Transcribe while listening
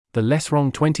The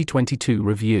LessWrong 2022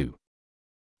 Review.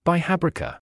 By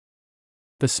Habryka.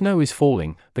 The snow is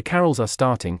falling, the carols are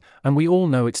starting, and we all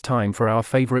know it's time for our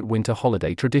favorite winter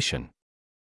holiday tradition.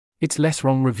 It's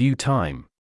LessWrong review time.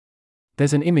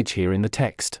 There's an image here in the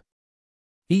text.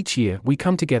 Each year, we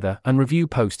come together and review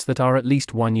posts that are at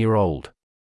least 1 year old.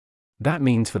 That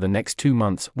means for the next 2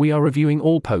 months, we are reviewing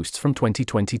all posts from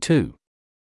 2022.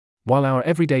 While our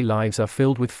everyday lives are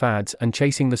filled with fads and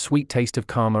chasing the sweet taste of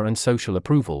karma and social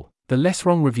approval, the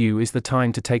LessWrong review is the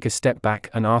time to take a step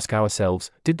back and ask ourselves,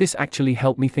 did this actually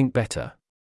help me think better?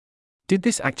 Did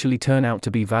this actually turn out to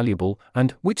be valuable,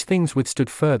 and which things withstood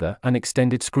further and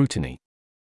extended scrutiny?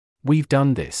 We've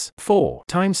done this 4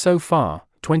 times so far: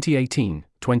 2018,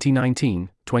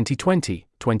 2019, 2020,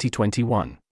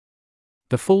 2021.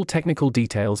 The full technical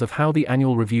details of how the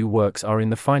annual review works are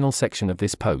in the final section of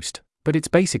this post, but it's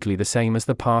basically the same as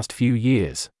the past few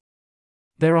years.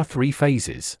 There are 3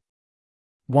 phases.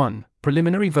 1.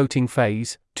 Preliminary voting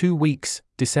phase, 2 weeks,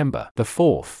 December the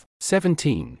 4th,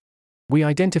 17. We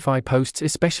identify posts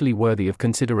especially worthy of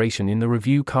consideration in the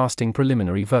review, casting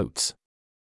preliminary votes.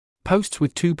 Posts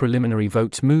with 2 preliminary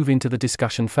votes move into the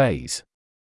discussion phase.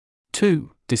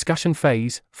 2. Discussion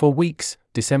phase, 4 weeks,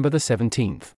 December the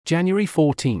 17th, January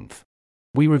 14th.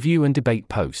 We review and debate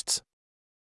posts.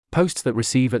 Posts that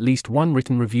receive at least 1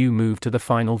 written review move to the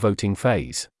final voting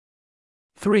phase.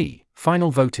 3.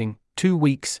 Final voting, 2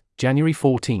 weeks, January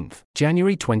 14th,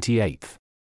 January 28th.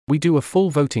 We do a full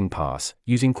voting pass,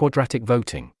 using quadratic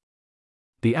voting.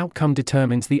 The outcome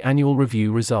determines the annual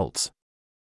review results.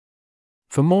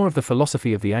 For more of the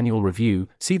philosophy of the annual review,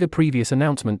 see the previous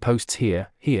announcement posts here,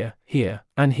 here, here,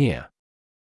 and here.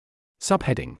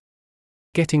 Subheading: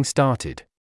 Getting started.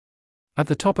 At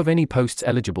the top of any posts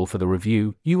eligible for the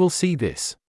review, you will see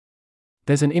this.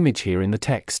 There's an image here in the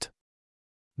text.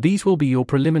 These will be your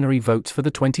preliminary votes for the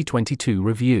 2022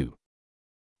 review.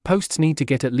 Posts need to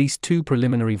get at least 2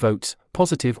 preliminary votes,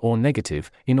 positive or negative,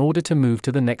 in order to move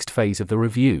to the next phase of the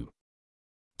review.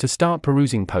 To start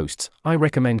perusing posts, I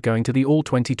recommend going to the All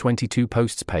 2022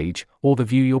 Posts page, or the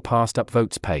View Your Past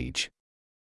Upvotes page.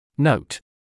 Note: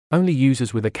 only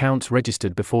users with accounts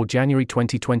registered before January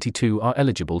 2022 are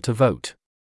eligible to vote.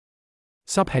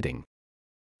 Subheading: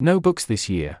 No books this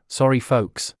year, sorry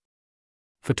folks.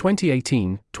 For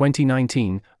 2018,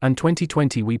 2019, and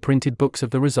 2020 we printed books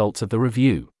of the results of the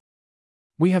review.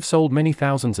 We have sold many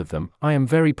thousands of them, I am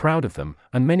very proud of them,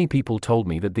 and many people told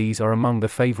me that these are among the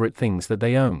favorite things that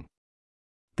they own.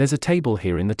 There's a table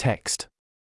here in the text.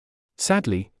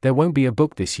 Sadly, there won't be a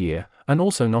book this year, and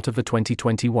also not of the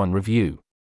 2021 review.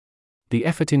 The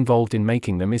effort involved in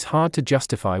making them is hard to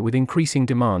justify with increasing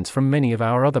demands from many of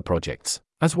our other projects,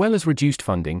 as well as reduced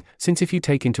funding, since if you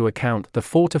take into account the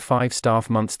 4 to 5 staff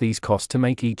months these cost to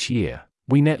make each year,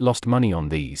 we net lost money on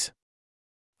these.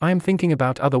 I am thinking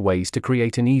about other ways to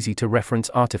create an easy-to-reference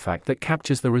artifact that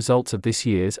captures the results of this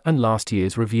year's and last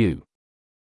year's review.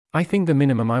 I think the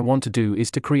minimum I want to do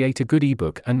is to create a good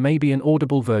ebook and maybe an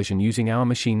audible version using our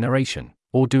machine narration,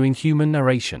 or doing human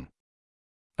narration.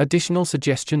 Additional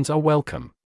suggestions are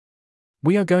welcome.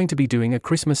 We are going to be doing a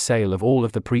Christmas sale of all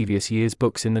of the previous year's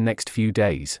books in the next few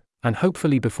days, and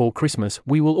hopefully before Christmas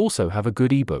we will also have a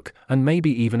good ebook, and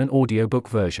maybe even an audiobook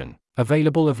version,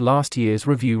 available of last year's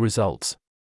review results.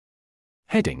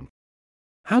 Heading: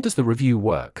 How does the review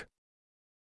work?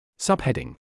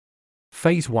 Subheading: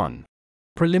 Phase 1.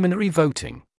 Preliminary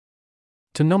voting.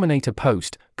 To nominate a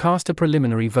post, cast a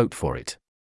preliminary vote for it.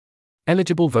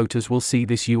 Eligible voters will see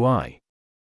this UI.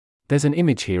 There's an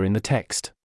image here in the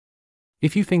text.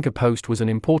 If you think a post was an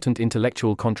important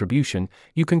intellectual contribution,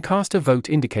 you can cast a vote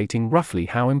indicating roughly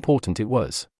how important it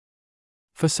was.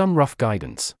 For some rough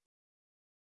guidance: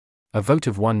 a vote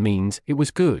of 1 means it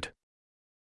was good.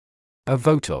 A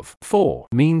vote of 4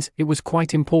 means it was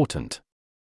quite important.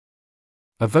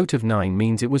 A vote of 9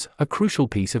 means it was a crucial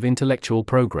piece of intellectual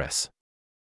progress.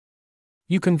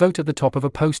 You can vote at the top of a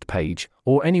post page,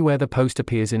 or anywhere the post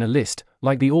appears in a list,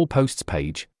 like the All Posts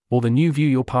page, or the new View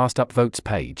Your Past Upvotes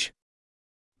page.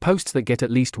 Posts that get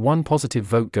at least 1 positive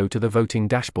vote go to the voting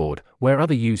dashboard, where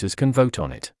other users can vote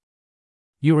on it.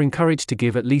 You're encouraged to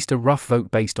give at least a rough vote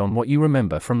based on what you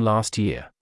remember from last year.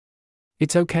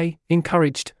 It's okay,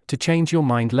 encouraged, to change your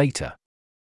mind later.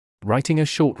 Writing a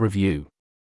short review.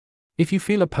 If you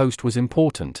feel a post was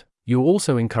important, you're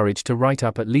also encouraged to write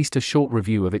up at least a short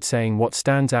review of it, saying what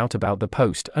stands out about the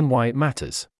post and why it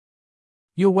matters.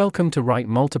 You're welcome to write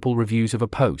multiple reviews of a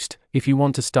post, if you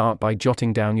want to start by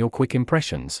jotting down your quick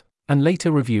impressions, and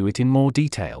later review it in more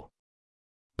detail.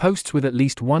 Posts with at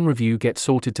least 1 review get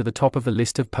sorted to the top of the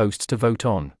list of posts to vote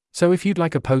on, so if you'd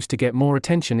like a post to get more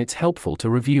attention, it's helpful to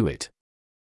review it.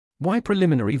 Why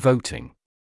preliminary voting?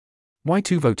 Why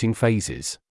 2 voting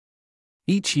phases?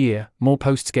 Each year, more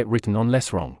posts get written on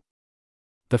LessWrong.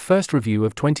 The first review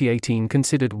of 2018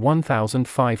 considered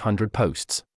 1,500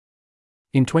 posts.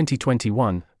 In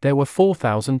 2021, there were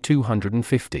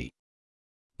 4,250.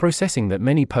 Processing that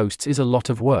many posts is a lot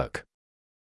of work.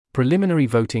 Preliminary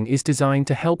voting is designed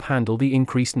to help handle the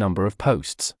increased number of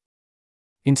posts.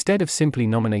 Instead of simply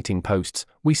nominating posts,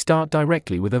 we start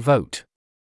directly with a vote.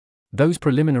 Those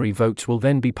preliminary votes will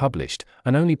then be published,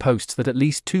 and only posts that at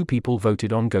least 2 people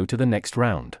voted on go to the next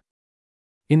round.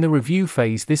 In the review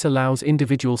phase, this allows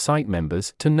individual site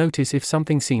members to notice if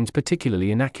something seems particularly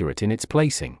inaccurate in its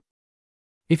placing.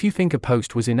 If you think a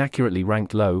post was inaccurately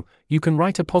ranked low, you can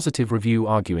write a positive review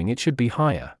arguing it should be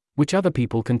higher, which other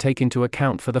people can take into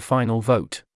account for the final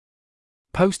vote.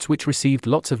 Posts which received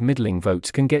lots of middling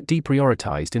votes can get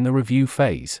deprioritized in the review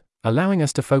phase, allowing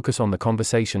us to focus on the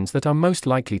conversations that are most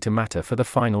likely to matter for the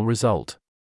final result.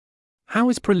 How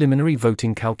is preliminary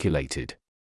voting calculated?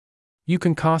 You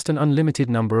can cast an unlimited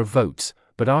number of votes,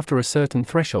 but after a certain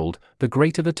threshold, the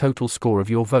greater the total score of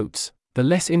your votes, the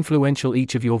less influential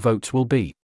each of your votes will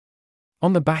be.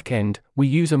 On the back end, we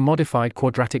use a modified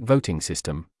quadratic voting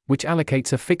system, which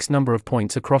allocates a fixed number of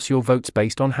points across your votes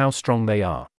based on how strong they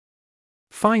are.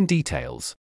 Fine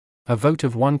details. A vote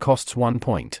of 1 costs 1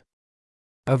 point.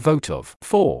 A vote of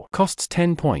 4 costs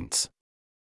 10 points.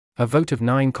 A vote of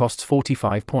 9 costs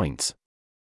 45 points.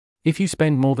 If you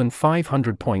spend more than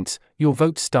 500 points, your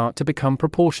votes start to become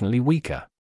proportionally weaker.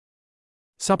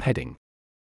 Subheading.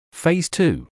 Phase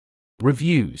 2.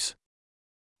 Reviews.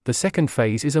 The second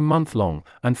phase is a month long,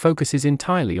 and focuses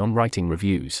entirely on writing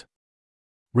reviews.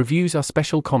 Reviews are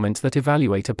special comments that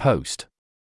evaluate a post.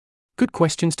 Good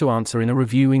questions to answer in a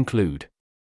review include: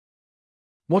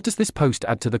 what does this post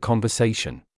add to the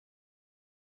conversation?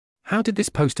 How did this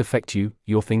post affect you,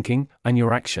 your thinking, and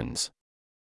your actions?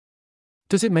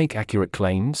 Does it make accurate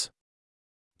claims?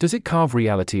 Does it carve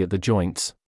reality at the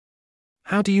joints?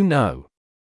 How do you know?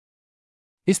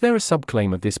 Is there a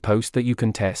subclaim of this post that you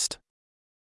can test?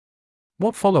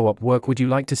 What follow-up work would you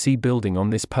like to see building on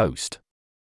this post?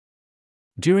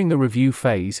 During the review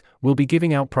phase, we'll be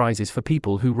giving out prizes for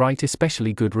people who write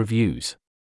especially good reviews.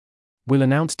 We'll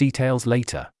announce details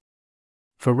later.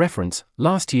 For reference,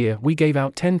 last year we gave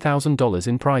out $10,000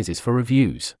 in prizes for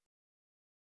reviews.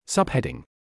 Subheading.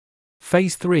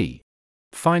 Phase 3.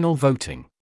 Final voting.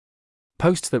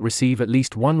 Posts that receive at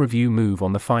least 1 review move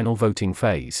on the final voting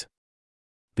phase.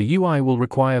 The UI will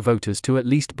require voters to at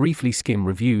least briefly skim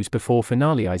reviews before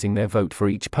finalizing their vote for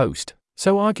each post,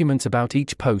 so arguments about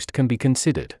each post can be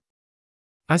considered.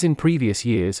 As in previous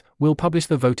years, we'll publish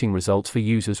the voting results for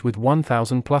users with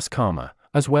 1,000 plus karma,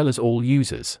 as well as all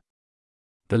users.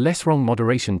 The LessWrong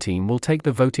moderation team will take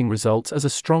the voting results as a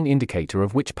strong indicator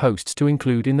of which posts to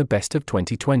include in the Best of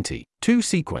 2022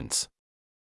 sequence.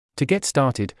 To get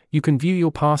started, you can view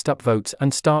your past upvotes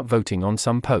and start voting on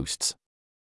some posts.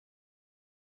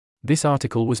 This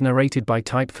article was narrated by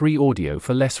Type 3 Audio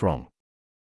for LessWrong.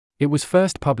 It was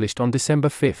first published on December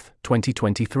 5,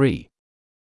 2023.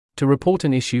 To report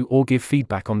an issue or give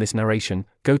feedback on this narration,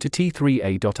 go to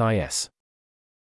t3a.is.